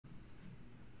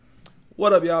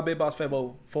What up, y'all?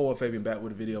 BigBossFabo, FortWorthFabian back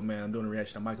with a video, man. I'm doing a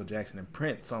reaction to Michael Jackson and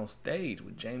Prince on stage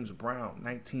with James Brown,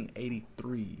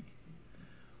 1983.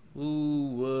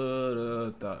 Who would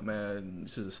have thought, man?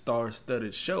 This is a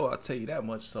star-studded show, I'll tell you that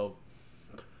much. So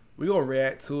we're going to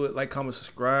react to it. Like, comment,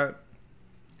 subscribe.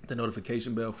 The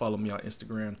notification bell. Follow me on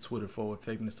Instagram, Twitter,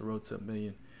 FortWorthFabian. It's the road to 1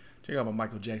 million. Check out my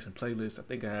Michael Jackson playlist. I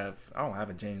don't have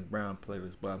a James Brown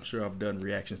playlist, but I'm sure I've done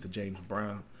reactions to James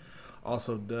Brown.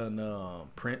 Also done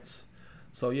Prince.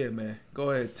 So yeah, man,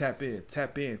 go ahead, tap in.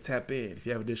 If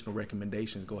you have additional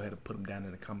recommendations, go ahead and put them down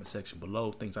in the comment section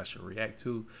below, things I should react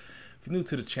to. If you're new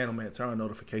to the channel, man, turn on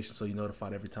notifications so you're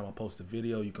notified every time I post a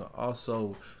video. You can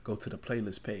also go to the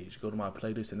playlist page, go to my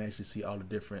playlist and actually see all the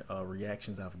different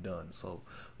reactions I've done. So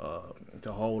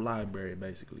the whole library,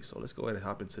 basically. So let's go ahead and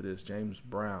hop into this. James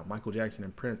Brown, Michael Jackson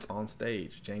and Prince on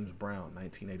stage. James Brown,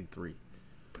 1983.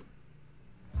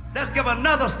 Let's give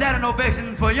another standing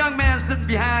ovation for a young man sitting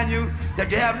behind you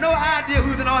that you have no idea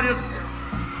who's in the audience.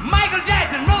 Michael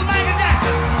Jackson, brother Michael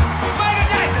Jackson. Michael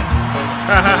Jackson.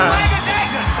 Michael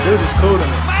Jackson. Dude is cool to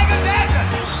me. Michael Jackson.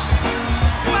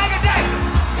 Michael Jackson.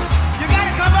 You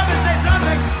gotta come up and say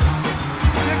something.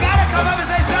 You gotta come up and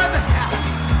say something.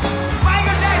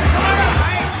 Michael Jackson, come on up,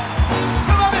 Mike.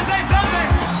 Come up and say something.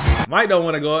 Mike don't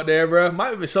want to go up there, bro.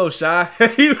 Mike be so shy.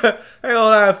 Hey,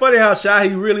 funny how shy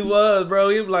he really was, bro.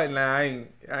 He was like, nah, I ain't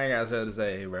got something to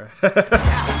say, bro. He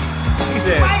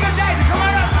said, Michael Jackson, come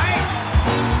on up, Mike.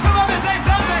 Come up and say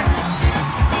something.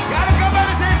 Gotta come up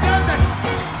and say something.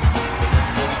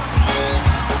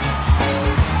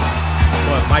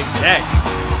 what, Mike Jack?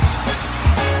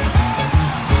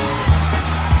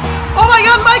 Oh my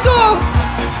God, Michael!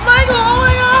 Michael, oh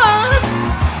my God!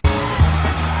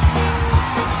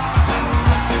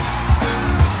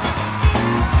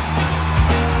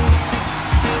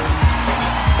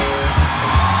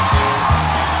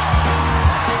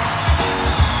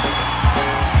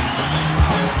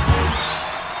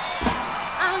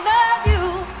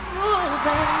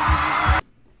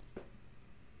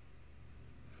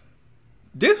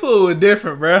 This fool was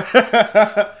different, bro.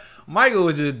 Michael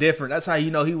was just different. That's how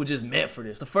you know he was just meant for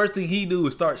this. The first thing he do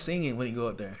is start singing when he go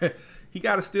up there. He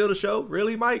got to steal the show?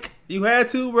 Really, Mike? You had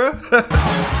to, bro?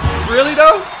 Really,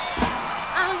 though?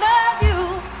 I love you,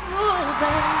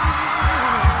 baby.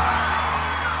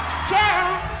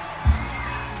 Yeah.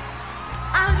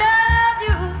 I love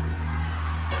you.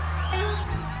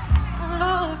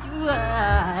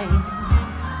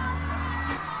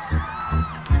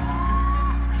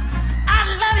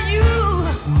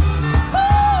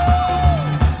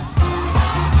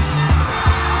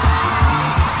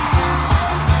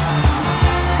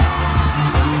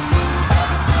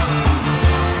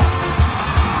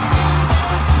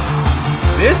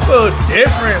 This fool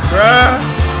different, bruh.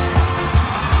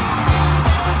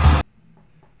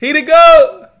 He the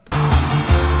GOAT.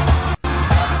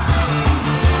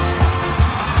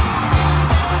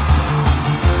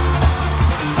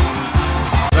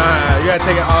 Nah, you gotta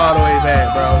take it all the way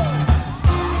back, bro.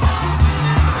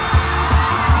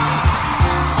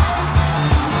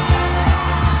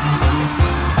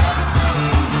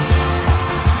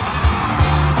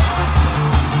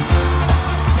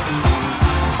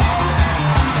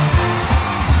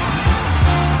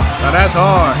 Now that's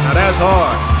hard. Now that's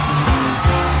hard.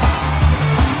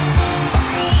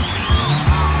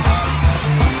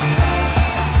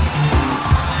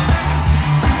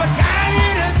 What time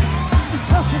is it? It's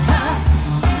hustle time.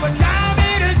 What time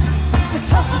is it? It's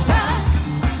hustle time.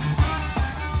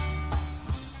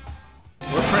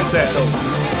 Where Prince at, though?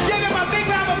 Give him a big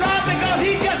round of applause because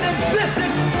he just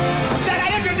insisted that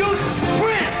I introduce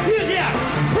Prince. He's here.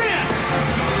 Prince.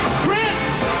 Prince.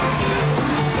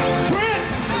 Prince.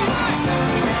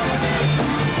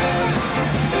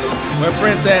 Where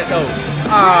Prince at, though?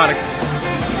 Ah,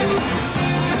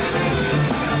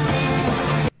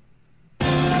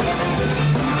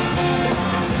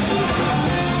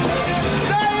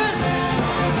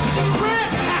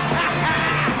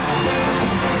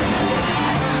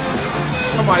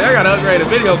 come on, y'all gotta upgrade the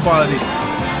video quality.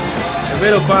 The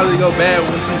video quality go bad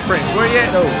when we see Prince. Where you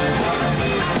at, though?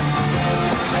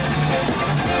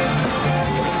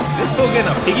 This fool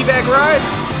getting a piggyback ride?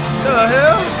 The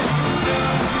hell?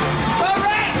 All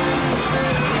right.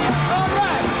 All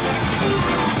right.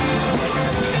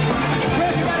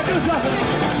 Prince, you gotta do something.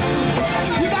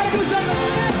 You gotta do something.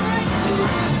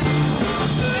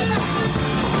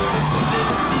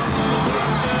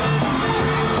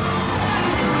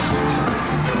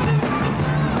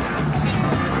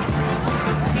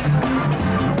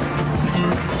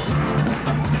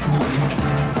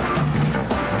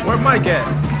 Where Mike at?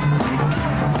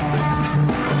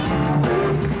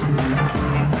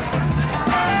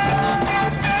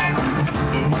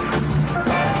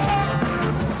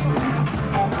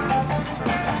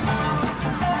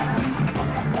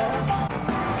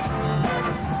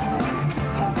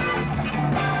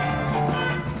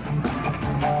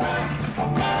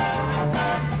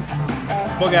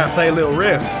 Boy gotta play a little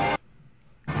riff.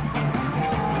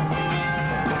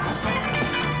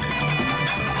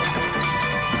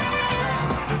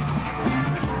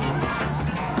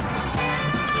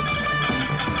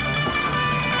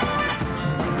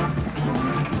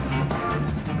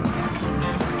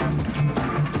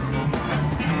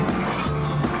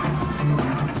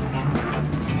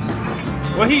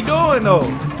 What he doing though?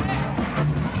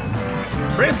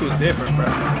 Prince was different,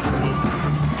 bro.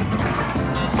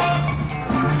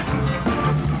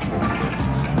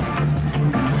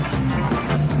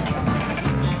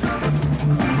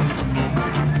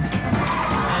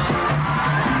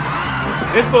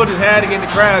 This fool just had to get the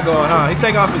crowd going, huh? He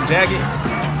take off his jacket.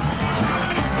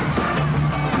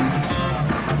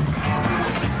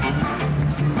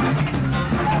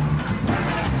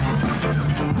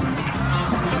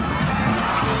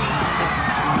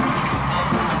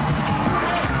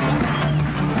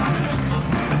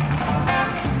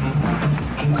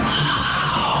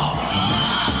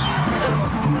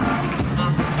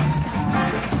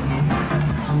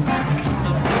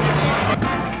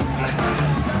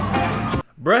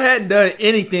 Bro hadn't done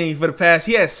anything for the past.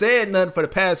 He had said nothing for the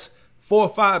past 4 or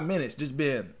 5 minutes. Just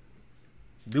been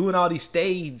doing all these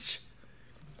stage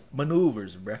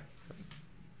maneuvers, bro.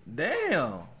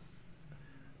 Damn.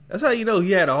 That's how you know he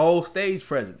had a whole stage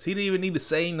presence. He didn't even need to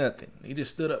say nothing. He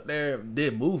just stood up there,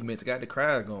 did movements, got the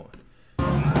crowd going.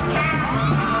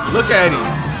 Look at him.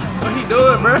 What he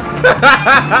doing, bro?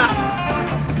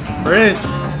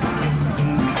 Prince.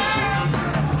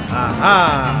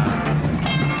 Aha.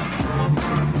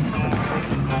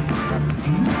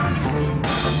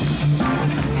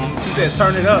 He said,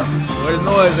 turn it up. Where the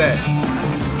noise at?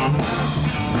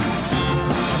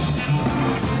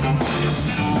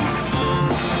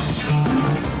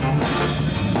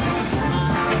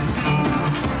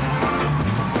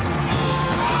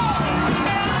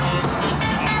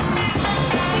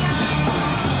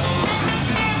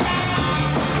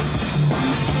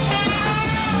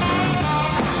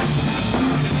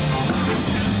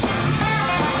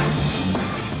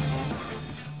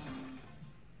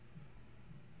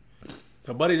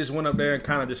 So Buddy just went up there and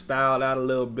kind of just styled out a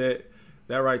little bit.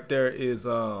 That right there is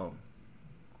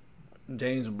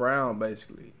James Brown,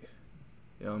 basically.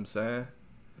 You know what I'm saying?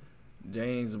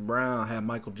 James Brown had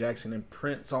Michael Jackson and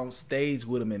Prince on stage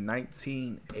with him in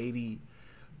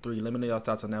 1983. Let me know y'all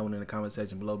thoughts on that one in the comment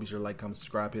section below. Be sure to like, comment,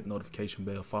 subscribe, hit the notification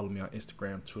bell. Follow me on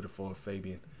Instagram, Twitter,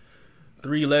 FortWorthFabian.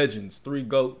 3 legends, 3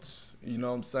 goats. You know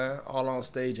what I'm saying? All on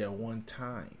stage at one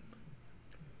time.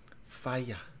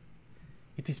 Fire.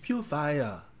 It is pure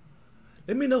fire.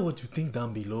 Let me know what you think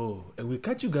down below. And we'll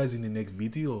catch you guys in the next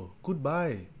video.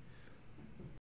 Goodbye.